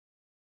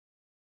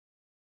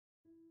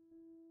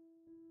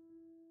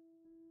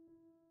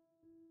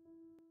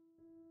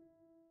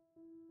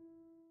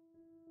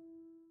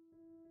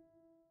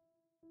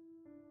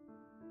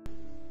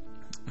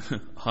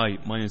Hi,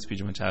 my name is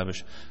PJ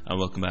McTavish and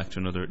welcome back to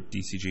another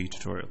DCG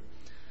tutorial.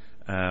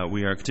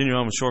 We are continuing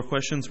on with short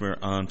questions. We're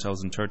on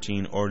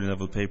 2013 ordinary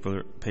level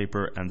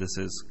paper and this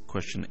is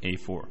question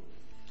A-4.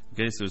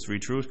 Okay, so let's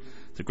read through it.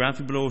 The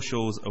graphic below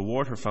shows a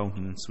water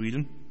fountain in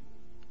Sweden.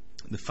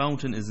 The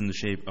fountain is in the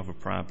shape of a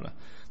parabola.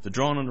 The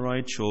drawing on the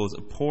right shows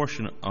a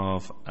portion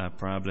of a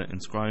parabola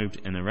inscribed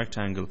in a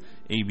rectangle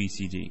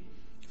ABCD.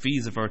 V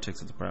is the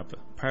vertex of the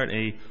parabola. Part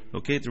A,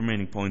 locate the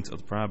remaining points of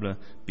the parabola.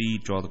 B,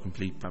 draw the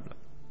complete parabola.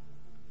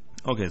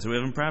 Okay, so we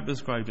have a parabola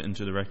inscribed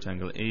into the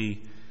rectangle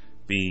A,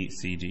 B,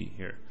 C, D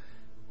here.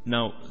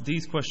 Now,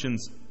 these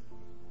questions,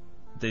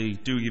 they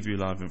do give you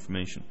a lot of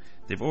information.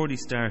 They've already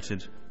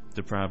started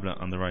the parabola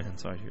on the right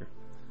hand side here.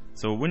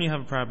 So when you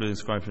have a parabola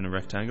inscribed in a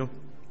rectangle,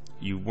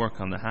 you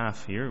work on the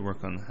half here,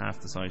 work on half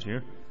the side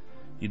here.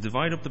 You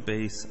divide up the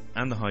base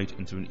and the height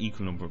into an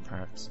equal number of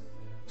parts.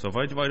 So if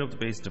I divide up the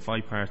base into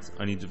 5 parts,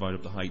 I need to divide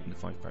up the height into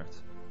 5 parts.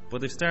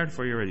 But they've started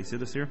for you already. See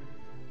this here?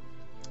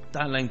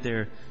 That length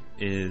there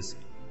is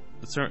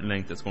a certain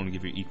length that's going to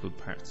give you equal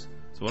parts.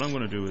 So what I'm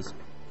going to do is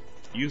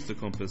use the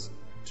compass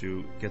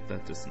to get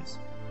that distance.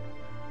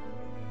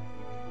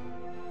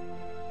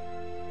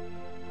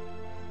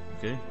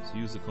 Okay, so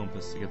use the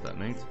compass to get that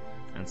length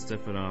and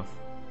step it off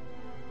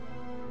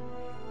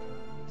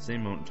the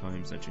same amount of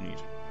times that you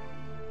need.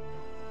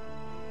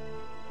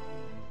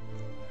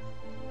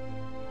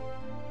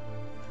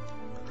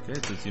 Okay,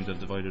 so it seems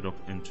I've divided up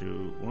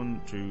into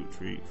 1, 2,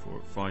 3,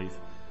 4, 5.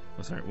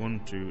 Oh, sorry,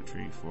 1, 2,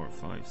 3, 4,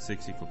 5,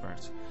 6 equal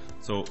parts.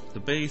 So the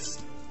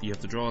base, you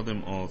have to draw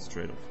them all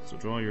straight up. So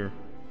draw your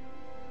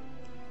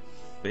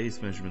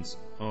base measurements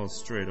all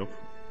straight up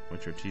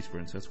with your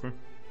t-square and set-square.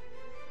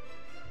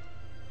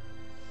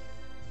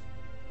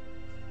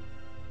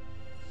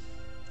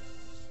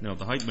 Now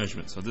the height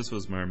measurement. So this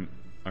was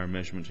our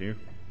measurement here.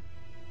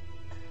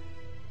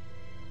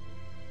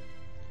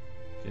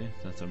 Okay,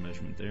 that's our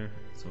measurement there.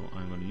 So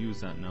I'm going to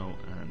use that now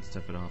and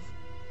step it off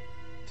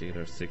to get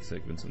our 6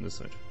 segments on this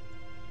side.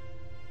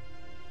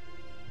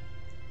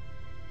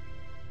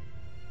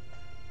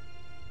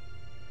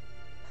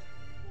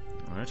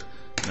 Alright,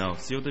 now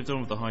see what they've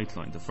done with the height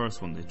line. The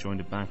first one, they joined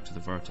it back to the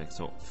vertex.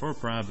 So for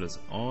parabolas,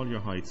 all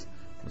your heights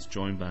must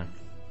join back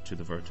to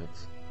the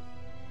vertex.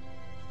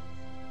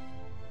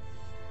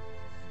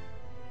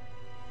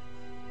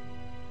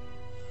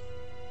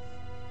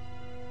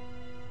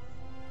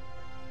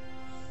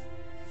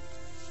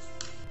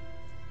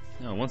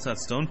 Now once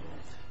that's done,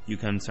 you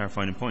can start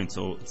finding points.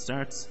 So it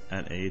starts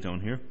at A down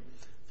here,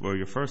 where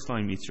your first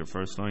line meets your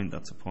first line,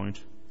 that's a point.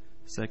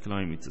 Second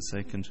line meets the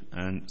second,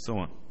 and so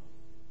on.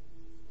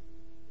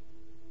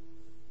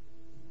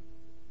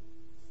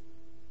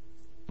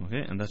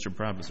 Okay, and that's your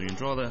parabola. So you can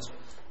draw that,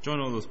 join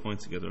all those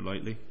points together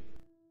lightly,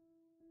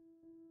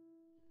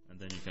 and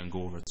then you can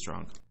go over it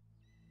strong.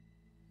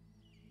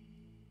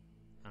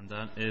 And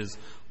that is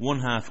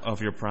 1/2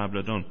 of your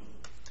parabola done.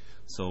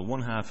 So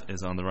 1/2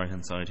 is on the right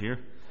hand side here.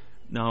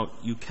 Now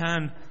you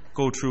can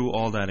go through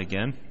all that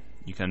again.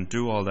 You can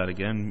do all that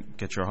again,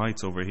 get your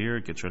heights over here,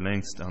 get your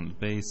lengths down the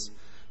base,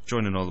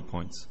 join in all the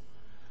points.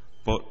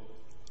 But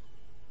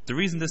the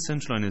reason this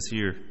center line is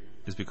here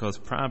is because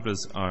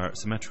parabolas are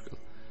symmetrical.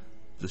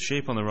 The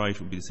shape on the right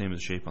would be the same as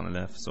the shape on the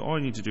left. So all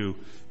you need to do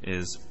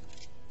is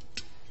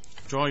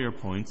draw your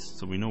points,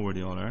 so we know where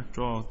they all are.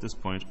 Draw this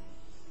point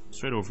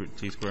straight over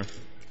t-square,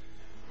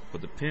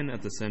 put the pin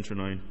at the center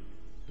line,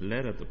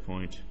 lead at the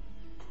point,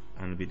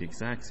 and it'll be the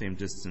exact same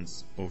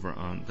distance over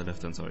on the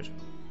left hand side.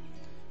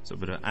 So a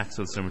bit of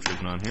axial symmetry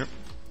going on here.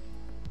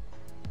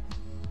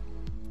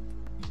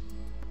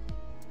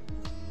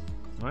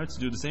 Alright,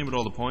 so do the same with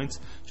all the points,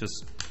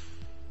 just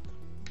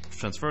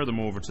transfer them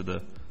over to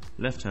the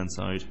left hand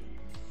side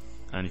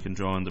and you can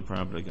draw in the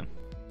parabola again.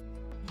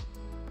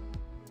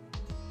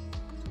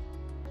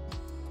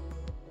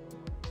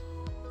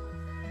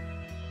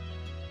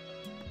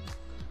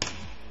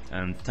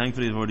 And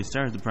thankfully I've already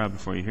started the parabola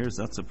for you here,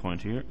 so that's a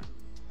point here.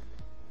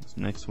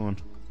 Next one.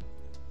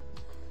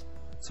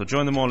 So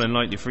join them all in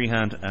lightly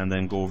freehand and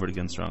then go over it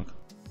again strong.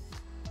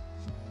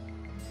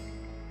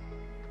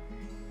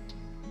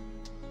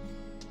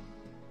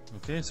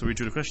 Okay, so read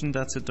through the question,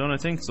 that's it done I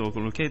think. So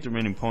we'll locate the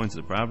remaining points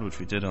of the parabola, which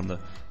we did on the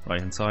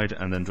right hand side,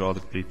 and then draw the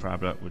complete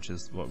parabola, which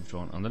is what we've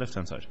drawn on the left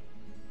hand side.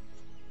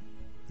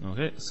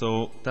 Okay,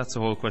 so that's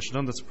the whole question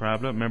done, that's a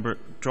parabola. Remember,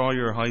 draw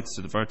your heights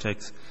to the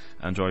vertex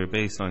and draw your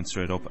baseline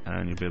straight up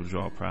and you'll be able to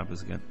draw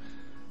parabolas again.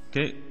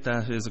 Okay,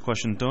 that is a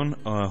question done.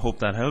 I hope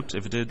that helped.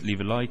 If it did,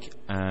 leave a like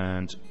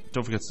and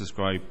don't forget to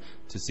subscribe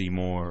to see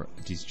more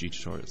DCG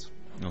tutorials.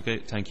 Okay,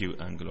 thank you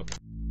and good luck.